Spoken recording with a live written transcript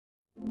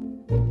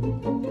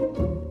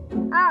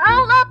Roll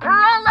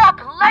up,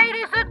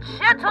 ladies and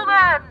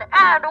gentlemen,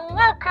 and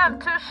welcome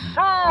to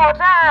Short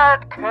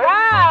and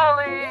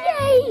Curly.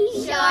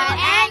 Yay! Short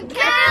and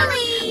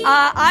Curly!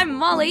 I'm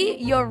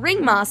Molly, your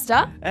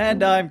ringmaster.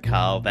 And I'm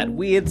Carl, that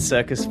weird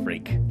circus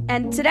freak.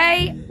 And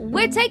today,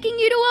 we're taking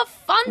you to a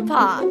fun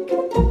park.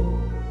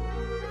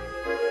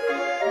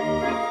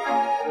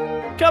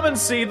 Come and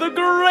see the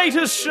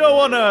greatest show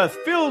on earth,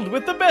 filled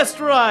with the best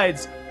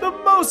rides, the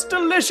most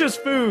delicious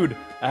food,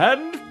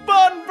 and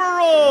fun for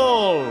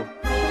all!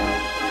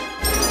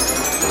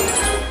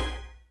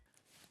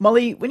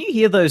 Molly, when you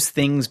hear those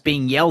things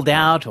being yelled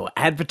out or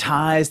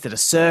advertised at a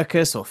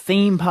circus or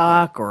theme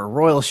park or a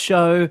royal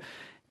show,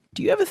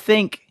 do you ever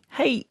think,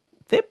 hey,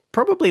 they're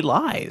probably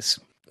lies?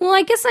 Well,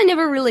 I guess I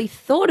never really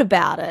thought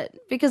about it,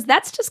 because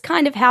that's just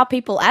kind of how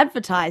people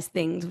advertise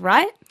things,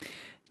 right?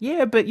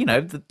 Yeah, but you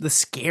know, the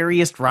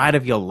scariest ride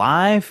of your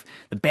life,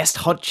 the best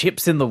hot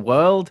chips in the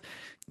world,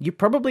 you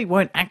probably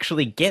won't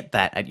actually get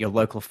that at your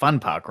local fun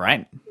park,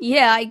 right?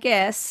 Yeah, I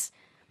guess.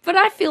 But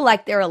I feel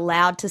like they're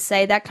allowed to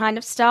say that kind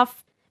of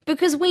stuff,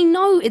 because we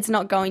know it's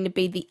not going to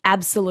be the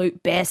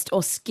absolute best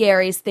or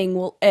scariest thing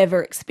we'll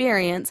ever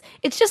experience.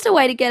 It's just a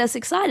way to get us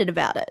excited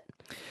about it.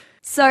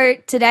 So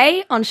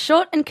today on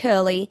Short and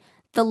Curly,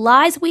 the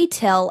lies we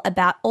tell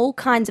about all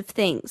kinds of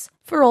things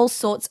for all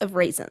sorts of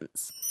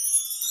reasons.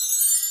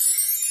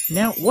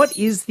 Now, what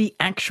is the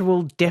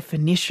actual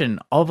definition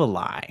of a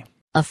lie?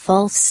 A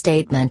false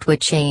statement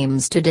which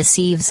aims to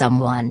deceive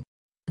someone.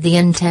 The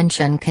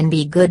intention can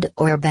be good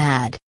or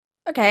bad.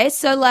 Okay,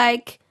 so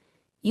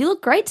you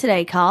look great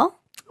today, Carl.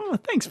 Oh,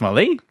 thanks,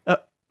 Molly.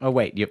 Oh,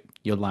 wait,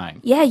 you're lying.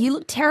 Yeah, you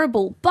look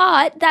terrible,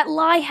 but that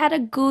lie had a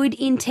good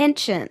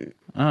intention.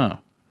 Oh,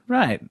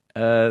 right.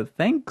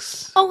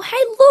 Thanks. Oh,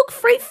 hey, look,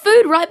 free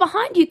food right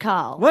behind you,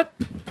 Carl. What?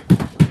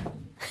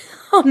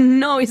 Oh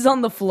no, he's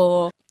on the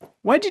floor.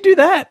 Why'd you do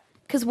that?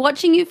 Because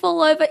watching you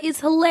fall over is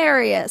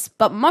hilarious,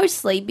 but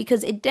mostly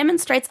because it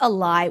demonstrates a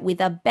lie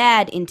with a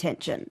bad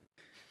intention.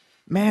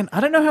 Man, I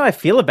don't know how I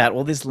feel about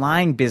all this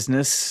lying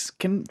business.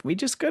 Can we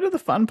just go to the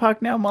fun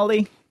park now,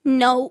 Molly?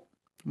 No.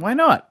 Why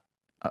not?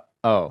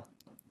 Oh,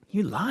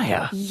 you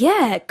liar.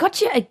 Yeah,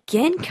 gotcha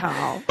again,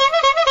 Carl.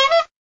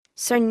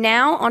 So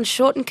now on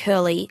Short and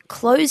Curly,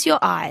 close your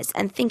eyes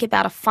and think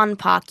about a fun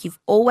park you've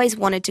always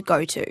wanted to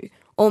go to.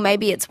 Or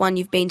maybe it's one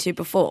you've been to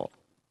before.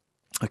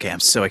 Okay, I'm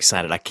so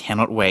excited. I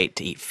cannot wait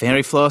to eat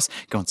fairy floss,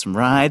 go on some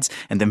rides,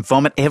 and then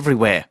vomit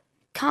everywhere.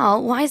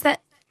 Carl, why is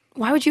that?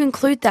 Why would you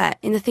include that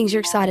in the things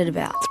you're excited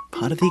about?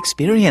 Part of the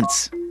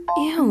experience.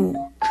 Ew.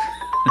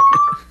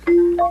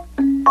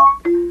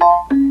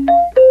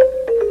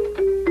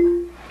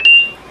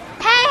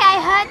 Hey, I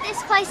heard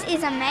this place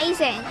is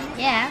amazing.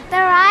 Yeah. The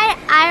ride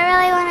I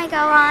really want to go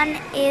on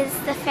is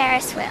the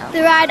Ferris wheel.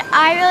 The ride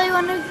I really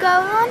want to go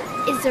on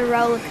is the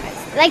roller coaster.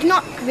 Like,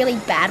 not really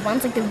bad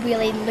ones, like the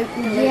really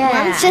loop-de-loop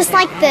ones. Just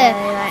like the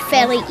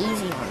fairly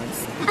easy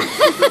ones.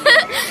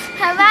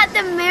 How about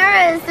the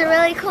mirrors, the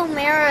really cool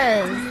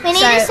mirrors? We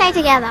need to stay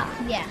together.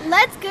 Yeah.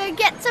 Let's go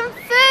get some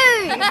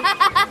food.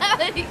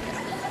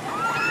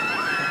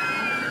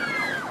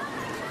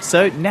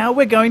 So now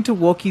we're going to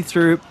walk you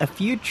through a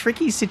few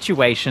tricky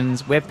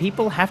situations where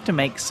people have to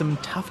make some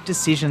tough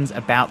decisions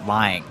about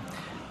lying,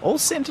 all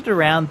centered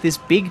around this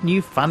big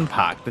new fun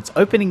park that's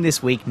opening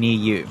this week near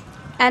you.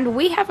 And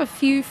we have a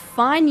few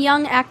fine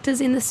young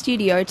actors in the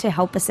studio to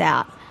help us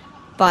out.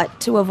 But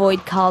to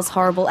avoid Carl's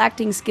horrible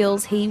acting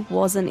skills, he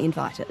wasn't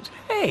invited.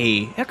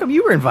 Hey, how come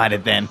you were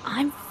invited then?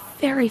 I'm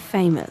very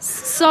famous.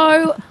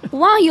 So,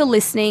 while you're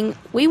listening,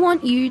 we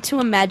want you to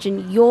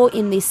imagine you're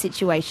in these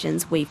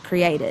situations we've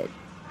created.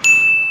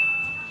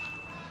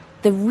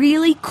 The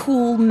really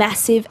cool,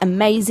 massive,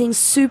 amazing,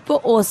 super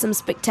awesome,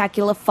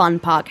 spectacular fun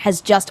park has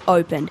just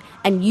opened,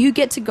 and you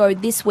get to go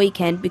this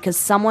weekend because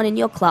someone in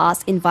your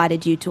class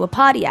invited you to a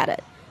party at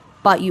it.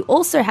 But you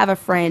also have a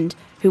friend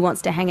who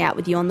wants to hang out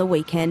with you on the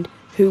weekend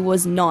who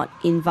was not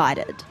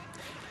invited.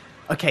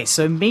 Okay,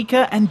 so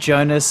Mika and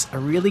Jonas are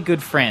really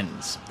good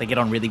friends. They get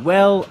on really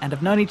well and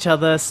have known each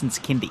other since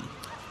kindy.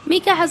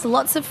 Mika has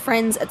lots of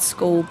friends at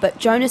school, but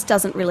Jonas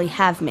doesn't really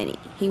have many.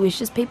 He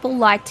wishes people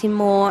liked him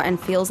more and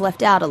feels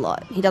left out a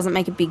lot. He doesn't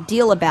make a big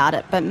deal about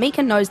it, but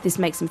Mika knows this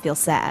makes him feel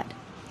sad.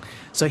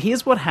 So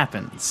here's what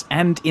happens,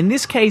 and in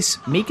this case,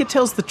 Mika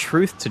tells the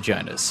truth to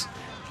Jonas.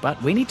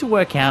 But we need to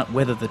work out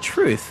whether the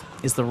truth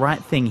is the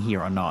right thing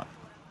here or not.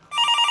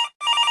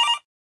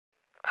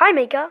 Hi,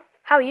 Mika.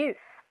 How are you?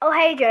 Oh,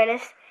 hey,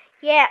 Jonas.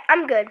 Yeah,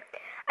 I'm good.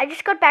 I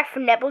just got back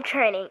from netball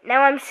training.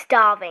 Now I'm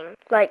starving.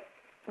 Like,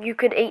 you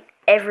could eat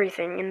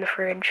everything in the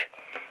fridge.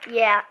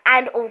 Yeah,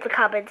 and all the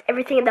cupboards.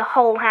 Everything in the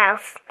whole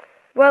house.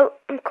 Well,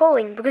 I'm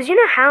calling because you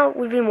know how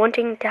we've been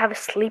wanting to have a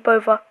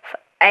sleepover for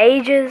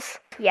ages?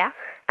 Yeah.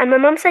 And my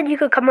mum said you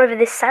could come over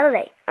this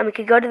Saturday and we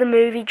could go to the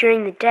movie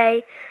during the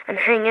day and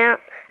hang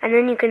out and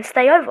then you can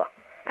stay over.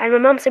 And my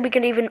mum said we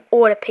could even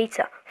order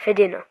pizza for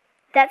dinner.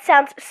 That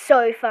sounds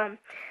so fun.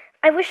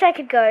 I wish I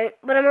could go,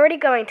 but I'm already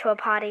going to a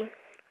party.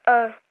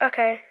 Oh,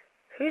 okay.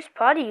 Whose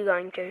party are you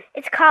going to?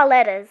 It's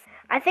Carletta's.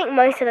 I think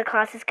most of the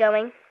class is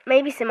going.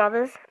 maybe some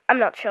others. I'm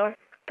not sure.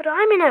 But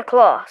I'm in her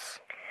class.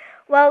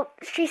 Well,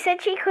 she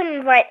said she couldn't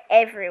invite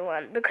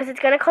everyone because it's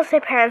going to cost her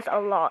parents a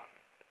lot.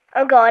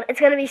 Oh God, it's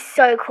going to be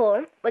so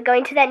cool. We're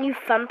going to that new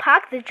fun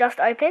park that just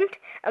opened,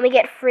 and we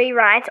get free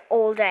rides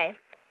all day.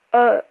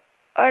 Oh,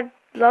 I'd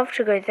love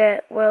to go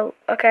there. Well,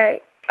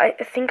 okay, I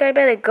think I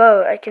better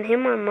go. I can hear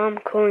my mum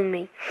calling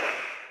me.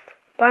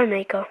 Bye,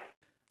 Mika.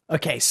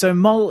 Okay, so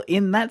Mol,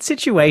 in that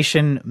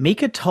situation,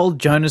 Mika told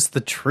Jonas the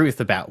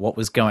truth about what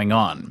was going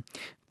on.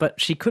 But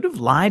she could have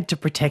lied to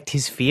protect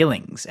his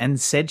feelings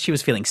and said she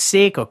was feeling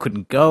sick or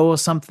couldn't go or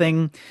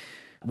something.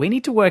 We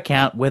need to work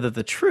out whether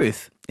the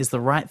truth is the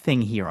right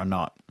thing here or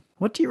not.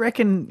 What do you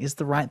reckon is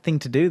the right thing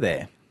to do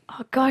there?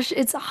 Oh gosh,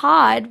 it's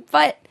hard,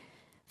 but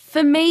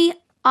for me,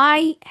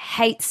 I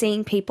hate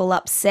seeing people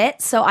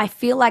upset, so I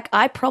feel like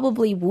I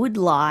probably would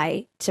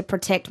lie to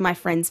protect my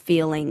friend's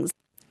feelings.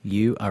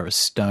 You are a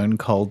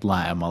stone-cold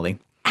liar, Molly.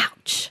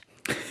 Ouch.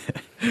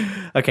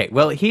 Okay,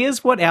 well,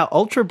 here's what our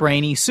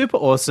ultra-brainy, super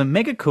awesome,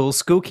 mega cool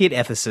school kid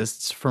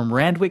ethicists from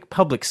Randwick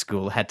Public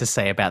School had to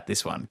say about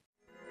this one.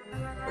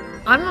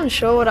 I'm not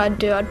sure what I'd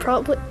do.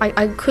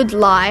 I could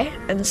lie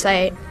and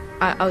say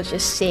I was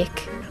just sick,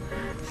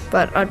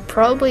 but I'd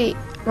probably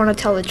want to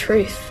tell the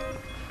truth.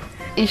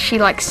 Is she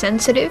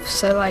sensitive?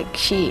 So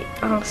she'd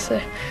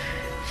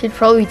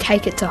probably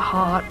take it to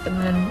heart, and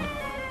then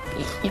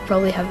you'd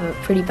probably have a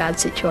pretty bad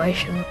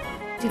situation.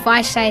 If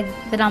I say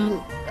that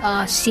I'm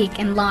sick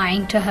and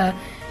lying to her,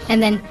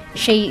 and then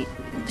she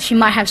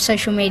might have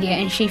social media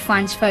and she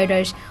finds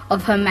photos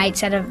of her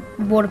mates at a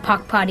water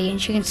park party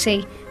and she can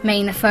see me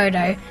in the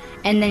photo,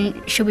 and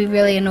then she'll be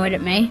really annoyed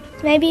at me.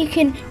 Maybe you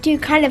can do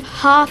kind of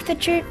half the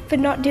truth but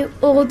not do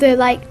all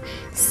the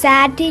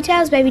sad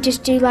details. Maybe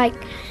just do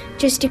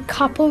just a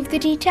couple of the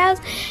details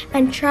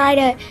and try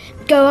to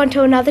go on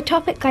to another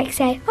topic,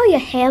 say, oh, your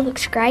hair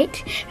looks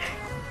great.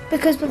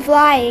 Because with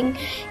lying,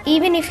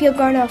 even if you're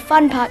going to a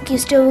fun park, you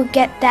still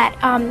get that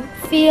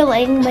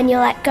feeling when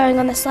you're going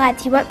on the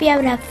slides. You won't be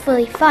able to have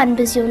fully fun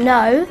because you'll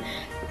know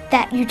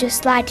that you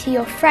just lied to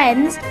your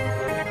friends.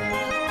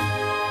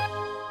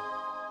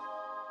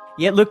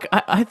 Yeah, look,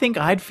 I think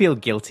I'd feel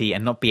guilty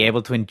and not be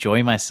able to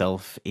enjoy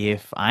myself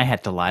if I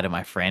had to lie to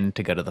my friend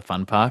to go to the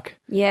fun park.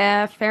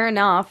 Yeah, fair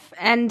enough.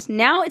 And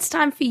now it's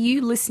time for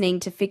you listening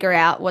to figure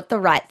out what the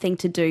right thing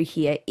to do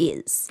here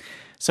is.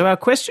 So our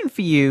question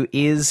for you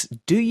is,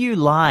 do you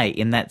lie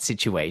in that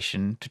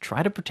situation to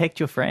try to protect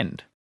your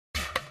friend?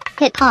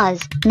 Hit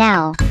pause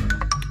now.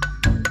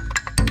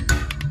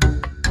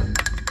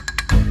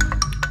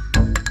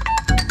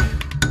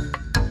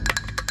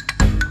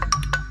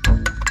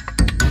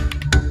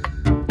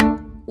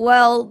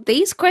 Well,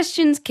 these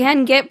questions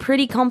can get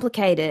pretty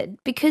complicated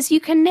because you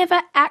can never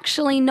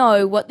actually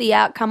know what the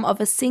outcome of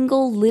a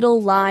single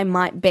little lie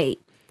might be.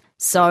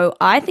 So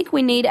I think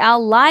we need our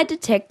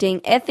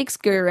lie-detecting ethics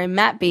guru,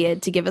 Matt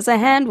Beard, to give us a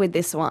hand with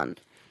this one.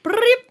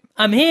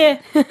 I'm here.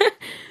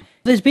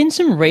 There's been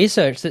some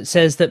research that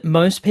says that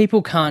most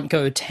people can't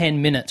go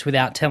 10 minutes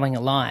without telling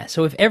a lie.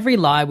 So if every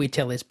lie we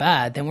tell is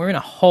bad, then we're in a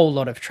whole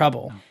lot of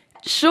trouble.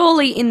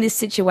 Surely in this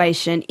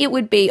situation, it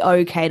would be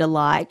okay to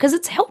lie because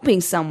it's helping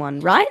someone,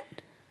 right?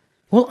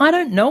 Well, I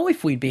don't know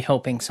if we'd be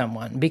helping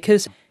someone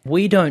because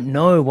we don't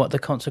know what the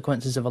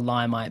consequences of a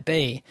lie might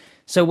be.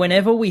 So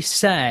whenever we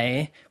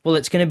say, well,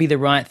 it's going to be the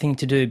right thing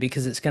to do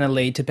because it's going to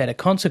lead to better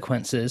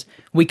consequences,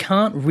 we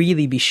can't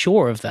really be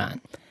sure of that.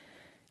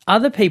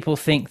 Other people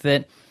think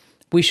that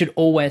we should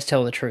always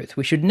tell the truth.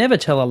 We should never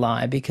tell a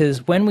lie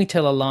because when we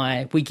tell a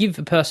lie, we give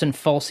a person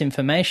false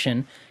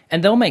information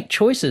and they'll make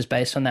choices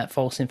based on that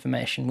false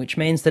information, which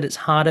means that it's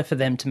harder for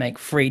them to make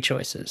free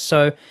choices.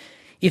 So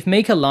if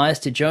Mika lies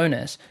to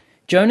Jonas,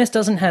 Jonas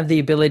doesn't have the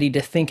ability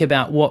to think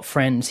about what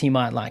friends he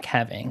might like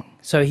having.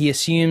 So he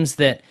assumes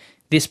that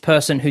this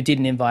person who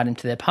didn't invite him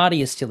to their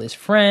party is still his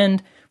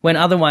friend, when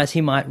otherwise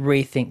he might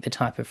rethink the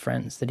type of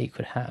friends that he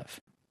could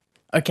have.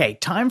 Okay,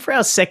 time for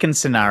our second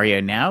scenario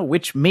now,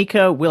 which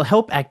Mika will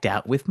help act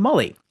out with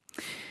Molly.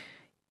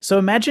 So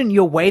imagine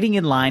you're waiting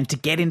in line to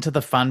get into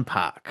the fun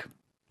park.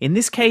 In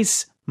this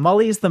case,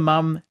 Molly is the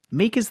mum,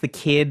 Mika's the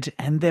kid,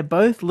 and they're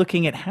both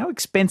looking at how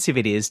expensive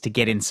it is to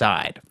get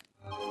inside.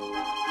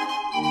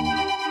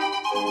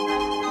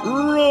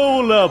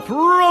 Roll up,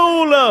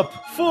 roll up!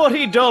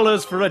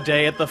 $40 for a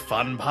day at the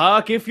fun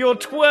park if you're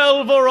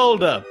 12 or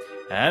older.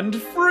 And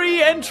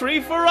free entry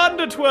for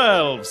under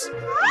 12s.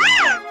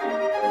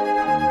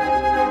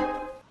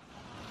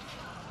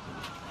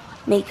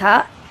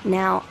 Mika,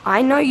 now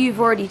I know you've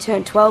already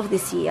turned 12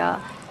 this year,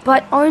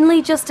 but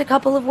only just a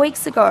couple of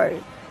weeks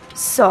ago.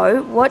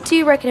 So what do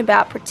you reckon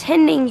about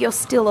pretending you're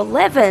still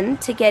 11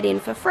 to get in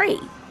for free?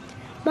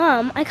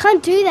 Mum, I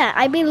can't do that.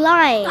 I'd be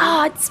lying.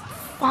 Oh, it's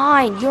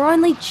fine. You're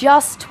only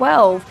just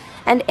 12.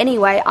 And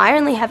anyway, I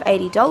only have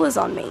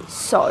 $80 on me.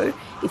 So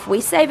if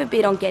we save a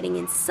bit on getting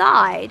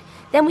inside,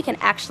 then we can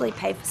actually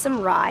pay for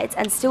some rides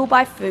and still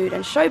buy food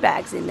and show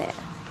bags in there.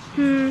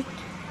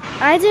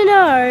 I don't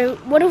know.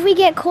 What if we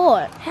get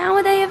caught? How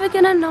are they ever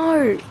going to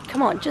know?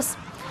 Come on, just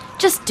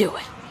do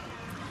it.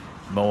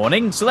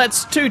 Morning. So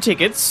that's 2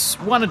 tickets,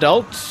 1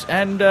 adult,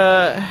 and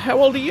how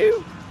old are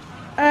you?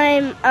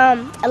 I'm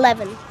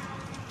 11.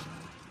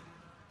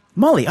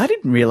 Molly, I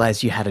didn't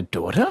realise you had a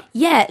daughter.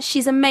 Yeah,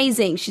 she's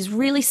amazing. She's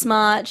really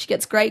smart. She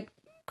gets great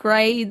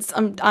grades.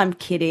 I'm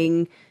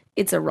kidding.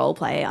 It's a role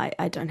play.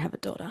 I don't have a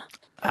daughter.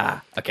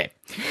 Ah, okay.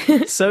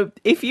 So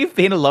if you've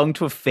been along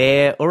to a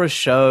fair or a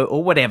show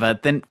or whatever,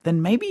 then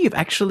maybe you've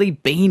actually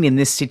been in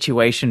this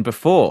situation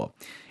before.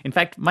 In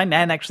fact, my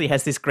nan actually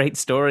has this great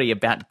story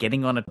about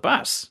getting on a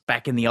bus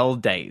back in the old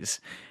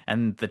days.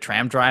 And the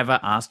tram driver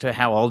asked her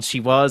how old she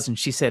was, and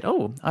she said,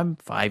 "Oh, I'm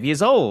 5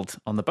 years old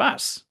on the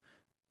bus."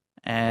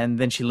 And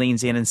then she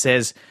leans in and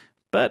says,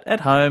 "But at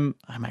home,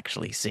 I'm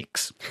actually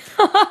 6.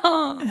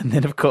 And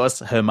then, of course,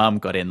 her mum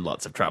got in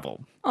lots of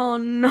trouble. Oh,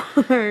 no.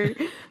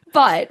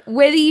 But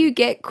whether you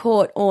get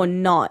caught or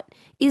not,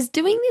 is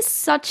doing this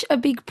such a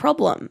big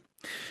problem?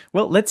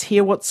 Well, let's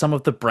hear what some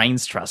of the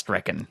Brains Trust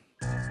reckon.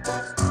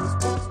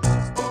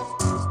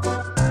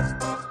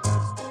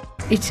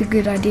 It's a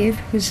good idea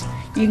because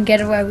you can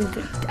get away with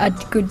a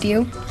good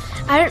deal.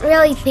 I don't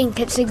really think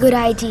it's a good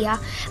idea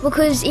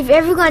because if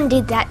everyone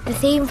did that, the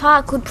theme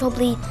park would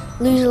probably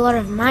lose a lot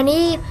of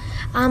money,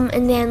 and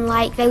then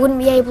they wouldn't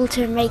be able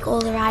to make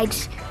all the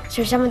rides,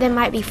 so some of them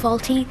might be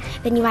faulty.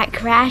 Then you might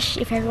crash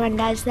if everyone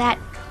does that.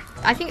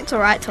 I think it's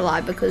alright to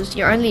lie because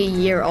you're only a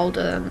year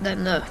older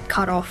than the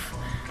cut-off.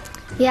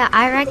 Yeah,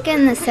 I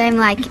reckon the same,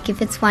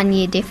 if it's 1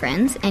 year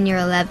difference and you're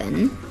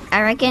 11,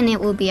 I reckon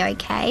it will be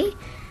okay.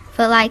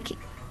 But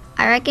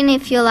I reckon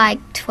if you're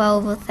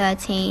 12 or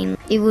 13,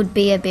 it would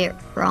be a bit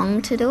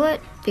wrong to do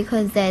it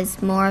because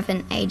there's more of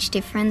an age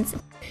difference.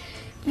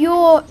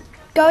 You're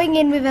going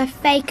in with a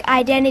fake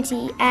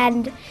identity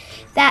and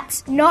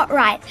that's not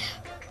right.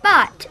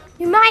 But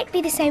you might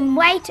be the same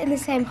weight and the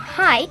same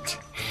height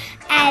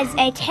as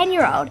a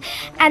 10-year-old.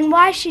 And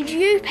why should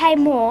you pay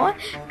more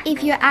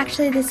if you're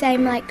actually the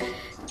same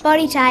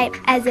body type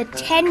as a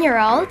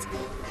 10-year-old?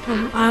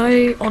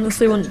 I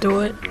honestly wouldn't do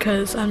it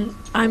because I'm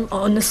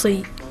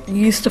honestly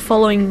used to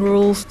following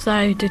rules. So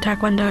I do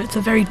Taekwondo. It's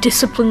a very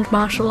disciplined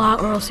martial art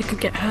or else you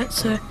could get hurt,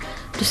 so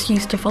just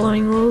used to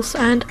following rules.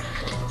 And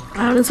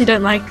I honestly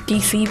don't like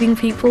deceiving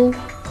people.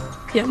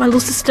 Yeah, my little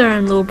sister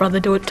and little brother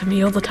do it to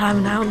me all the time,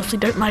 and I honestly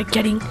don't like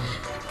getting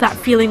that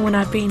feeling when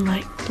I've been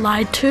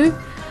lied to.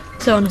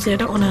 So honestly I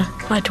don't want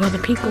to lie to other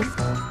people.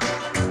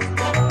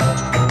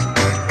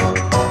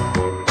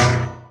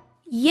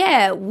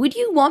 Yeah, would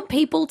you want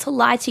people to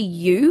lie to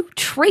you?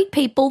 Treat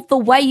people the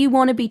way you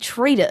want to be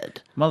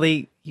treated.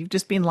 Molly, you've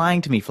just been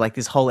lying to me for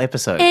this whole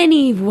episode.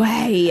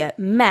 Anyway,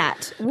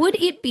 Matt, would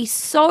it be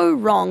so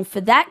wrong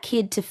for that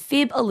kid to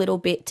fib a little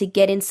bit to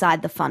get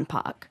inside the fun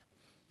park?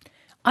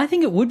 I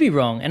think it would be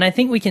wrong, and I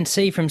think we can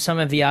see from some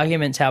of the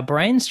arguments our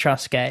Brains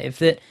Trust gave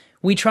that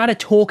we try to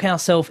talk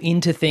ourselves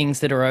into things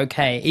that are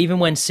okay, even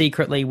when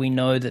secretly we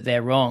know that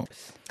they're wrong.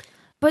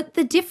 But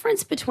the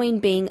difference between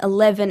being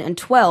 11 and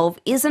 12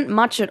 isn't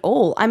much at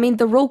all. I mean,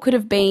 the rule could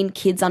have been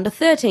kids under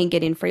 13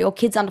 get in free or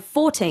kids under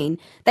 14.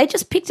 They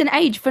just picked an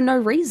age for no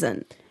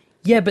reason.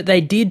 Yeah, but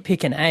they did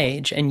pick an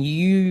age, and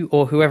you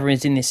or whoever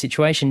is in this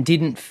situation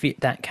didn't fit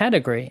that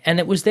category, and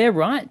it was their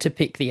right to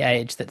pick the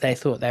age that they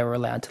thought they were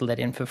allowed to let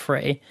in for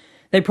free.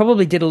 They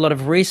probably did a lot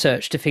of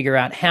research to figure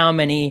out how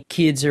many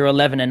kids are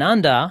 11 and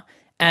under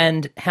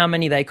and how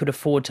many they could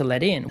afford to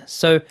let in.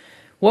 So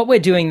what we're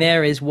doing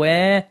there is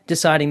we're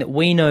deciding that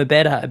we know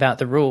better about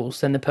the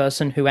rules than the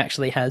person who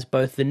actually has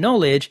both the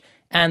knowledge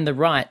and the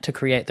right to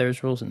create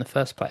those rules in the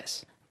first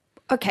place.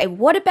 Okay,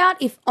 what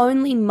about if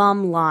only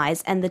mum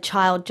lies and the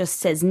child just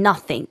says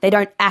nothing? They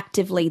don't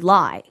actively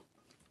lie.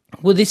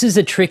 Well, this is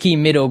a tricky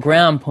middle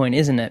ground point,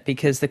 isn't it?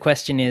 Because the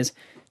question is,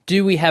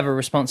 do we have a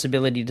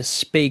responsibility to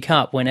speak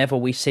up whenever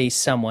we see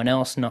someone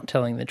else not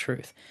telling the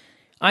truth?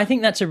 I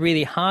think that's a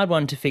really hard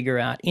one to figure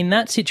out. In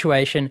that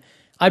situation,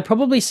 I'd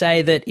probably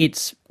say that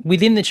it's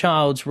within the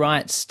child's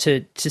rights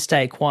to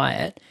stay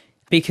quiet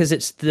because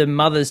it's the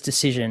mother's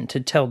decision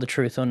to tell the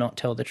truth or not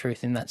tell the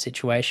truth in that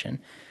situation.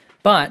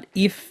 But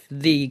if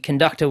the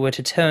conductor were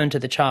to turn to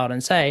the child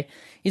and say,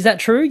 "Is that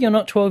true? You're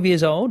not 12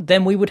 years old?"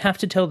 then we would have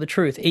to tell the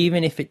truth,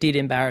 even if it did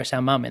embarrass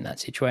our mum in that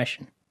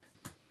situation.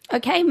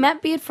 Okay,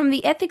 Matt Beard from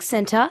the Ethics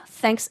Centre,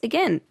 thanks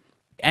again.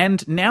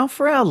 And now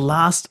for our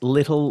last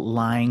little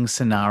lying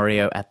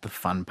scenario at the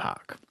fun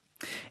park.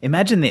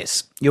 Imagine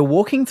this. You're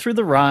walking through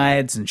the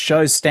rides and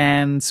show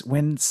stands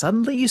when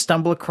suddenly you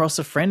stumble across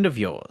a friend of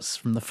yours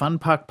from the fun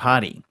park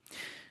party.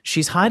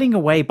 She's hiding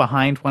away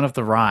behind one of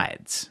the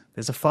rides.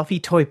 There's a fluffy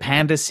toy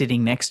panda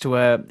sitting next to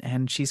her,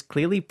 and she's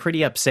clearly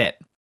pretty upset.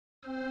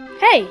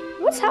 Hey,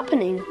 what's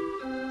happening?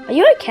 Are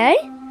you okay?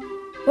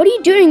 What are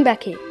you doing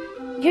back here?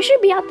 You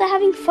should be out there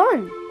having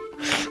fun.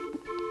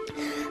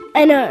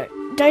 I know.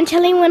 Don't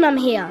tell anyone I'm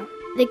here.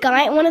 The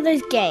guy at one of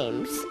those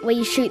games where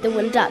you shoot the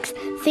wooden ducks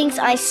thinks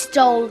I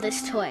stole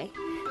this toy.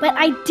 But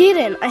I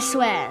didn't, I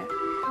swear.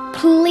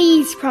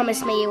 Please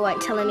promise me you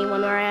won't tell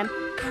anyone where I am.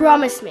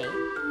 Promise me.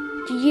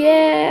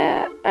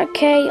 Yeah,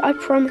 okay, I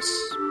promise.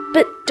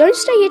 But don't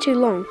stay here too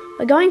long.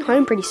 We're going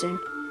home pretty soon.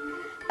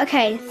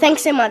 Okay,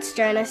 thanks so much,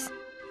 Jonas.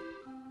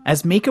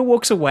 As Mika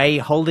walks away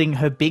holding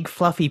her big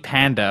fluffy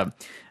panda,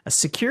 a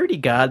security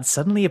guard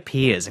suddenly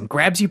appears and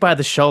grabs you by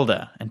the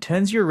shoulder and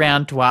turns you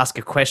around to ask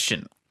a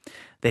question.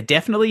 They're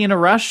definitely in a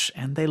rush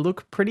and they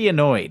look pretty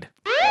annoyed.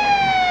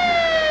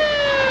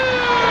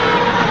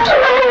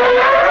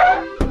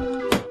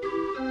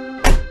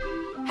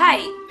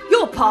 Hey,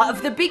 you're part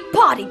of the big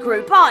party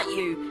group, aren't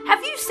you?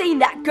 Have you seen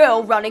that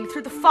girl running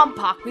through the fun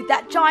park with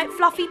that giant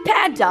fluffy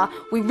panda?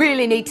 We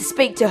really need to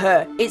speak to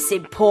her. It's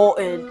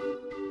important.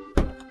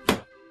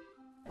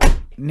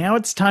 Now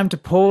it's time to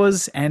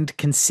pause and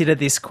consider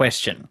this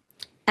question.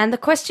 And the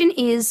question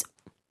is,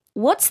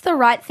 what's the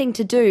right thing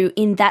to do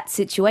in that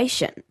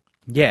situation?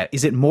 Yeah,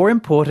 is it more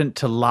important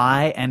to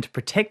lie and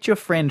protect your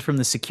friend from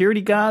the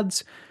security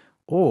guards,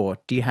 or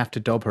do you have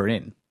to dob her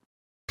in?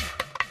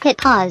 Hit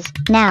pause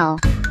now.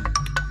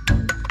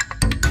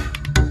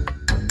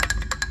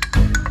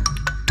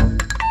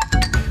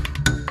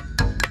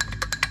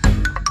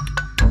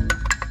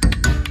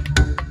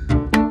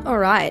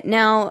 Alright,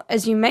 now,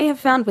 as you may have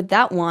found with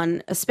that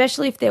one,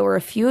 especially if there were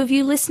a few of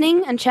you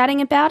listening and chatting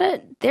about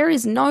it, there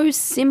is no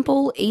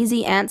simple,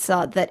 easy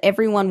answer that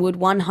everyone would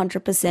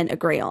 100%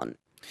 agree on.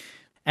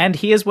 And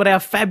here's what our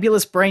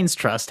fabulous Brains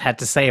Trust had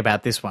to say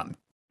about this one.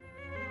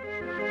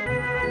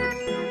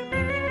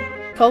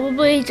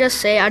 Probably just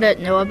say I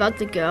don't know about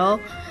the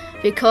girl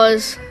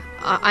because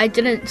I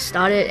didn't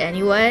start it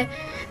anyway,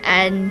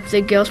 and the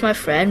girl's my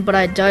friend, but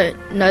I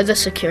don't know the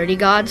security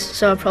guards,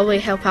 so I'll probably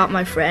help out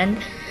my friend.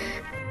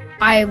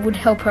 I would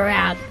help her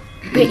out.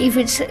 But if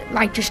it's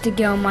like just a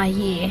girl in my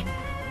year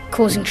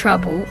causing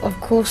trouble, of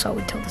course I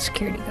would tell the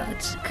security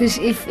guards. Because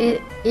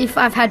if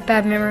I've had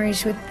bad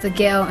memories with the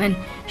girl and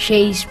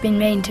she's been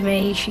mean to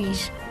me,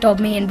 she's dobbed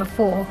me in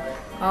before,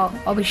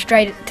 I'll be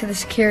straight to the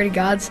security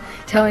guards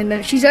telling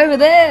them she's over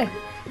there.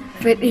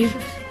 But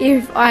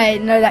if I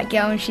know that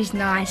girl and she's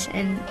nice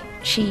and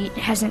she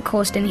hasn't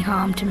caused any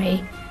harm to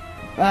me,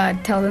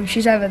 I'd tell them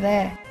she's over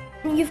there.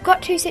 You've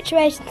got two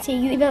situations here.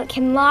 You either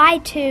can lie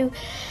to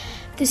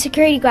the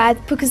security guard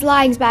because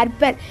lying's bad,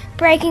 but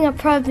breaking a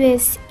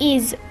promise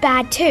is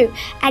bad too.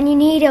 And you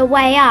need to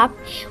weigh up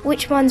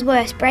which one's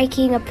worse,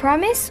 breaking a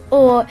promise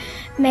or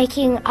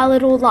making a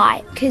little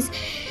lie. Because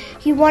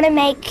you want to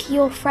make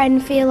your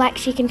friend feel like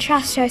she can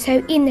trust her.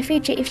 So in the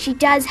future, if she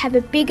does have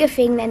a bigger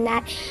thing than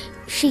that,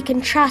 she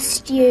can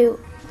trust you.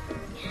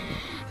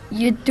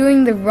 You're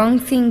doing the wrong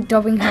thing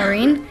dobbing her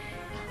in,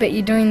 but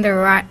you're doing the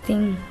right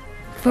thing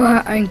for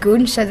her own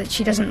good so that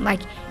she doesn't, like,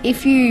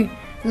 if you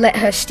let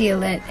her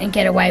steal it and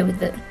get away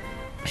with it,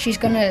 she's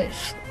going to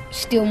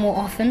steal more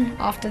often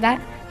after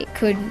that. It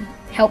could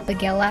help the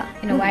girl out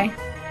in a way.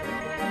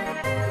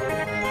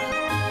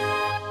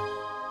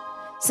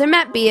 So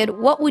Matt Beard,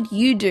 what would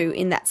you do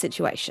in that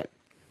situation?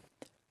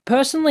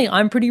 Personally,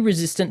 I'm pretty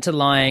resistant to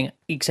lying,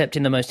 except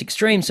in the most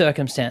extreme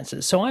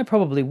circumstances, so I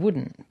probably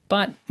wouldn't.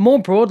 But more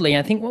broadly,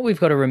 I think what we've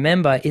got to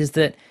remember is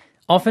that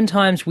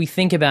oftentimes we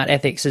think about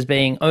ethics as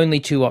being only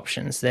two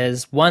options.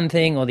 There's one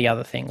thing or the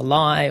other thing,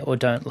 lie or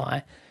don't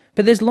lie.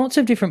 But there's lots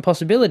of different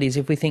possibilities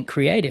if we think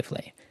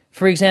creatively.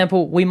 For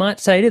example, we might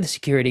say to the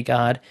security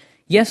guard,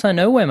 yes, I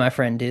know where my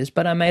friend is,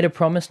 but I made a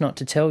promise not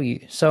to tell you,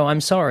 so I'm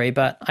sorry,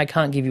 but I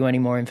can't give you any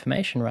more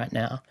information right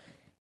now.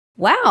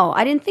 Wow,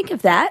 I didn't think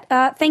of that.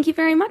 Thank you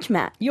very much,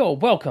 Matt. You're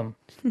welcome.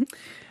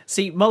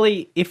 See,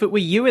 Molly, if it were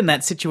you in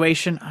that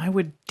situation, I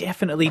would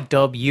definitely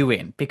dob you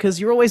in,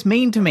 because you're always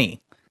mean to me.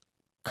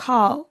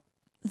 Carl,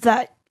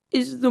 that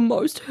is the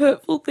most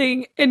hurtful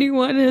thing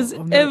anyone has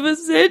ever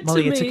said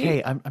Molly, to me. it's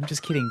okay. I'm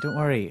just kidding. Don't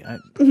worry.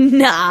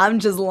 Nah, I'm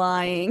just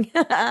lying.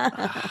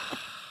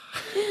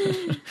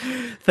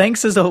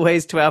 Thanks as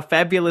always to our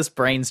fabulous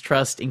Brains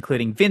Trust,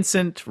 including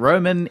Vincent,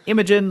 Roman,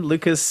 Imogen,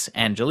 Lucas,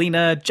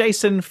 Angelina,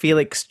 Jason,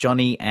 Felix,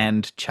 Johnny,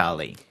 and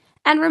Charlie.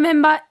 And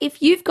remember,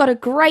 if you've got a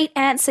great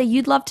answer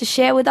you'd love to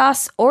share with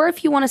us, or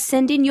if you want to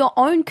send in your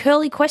own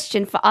curly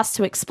question for us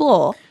to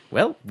explore,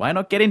 well, why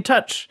not get in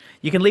touch?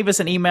 You can leave us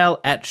an email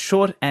at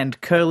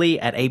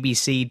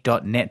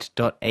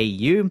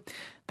shortandcurly@abc.net.au.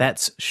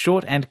 That's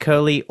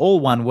shortandcurly, all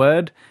one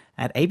word,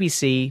 at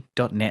abc.net.au.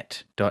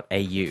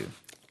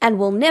 And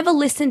we'll never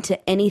listen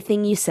to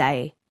anything you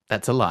say.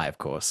 That's a lie, of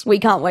course. We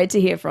can't wait to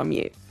hear from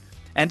you.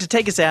 And to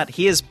take us out,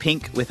 here's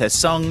Pink with her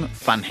song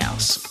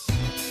Funhouse.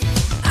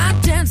 I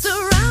dance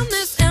around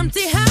this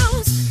empty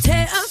house,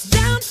 tear us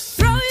down,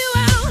 throw you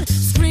out,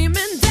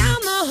 screaming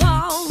down the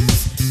halls,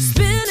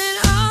 spinning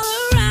all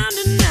around,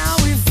 and now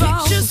we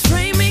fall. Pictures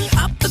framing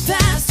up the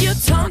past, your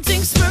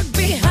taunting smirk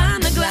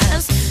behind the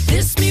glass.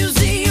 This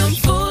museum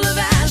full of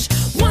ash,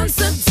 once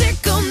a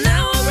tickle,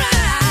 now a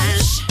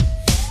rash.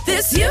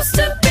 This used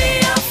to be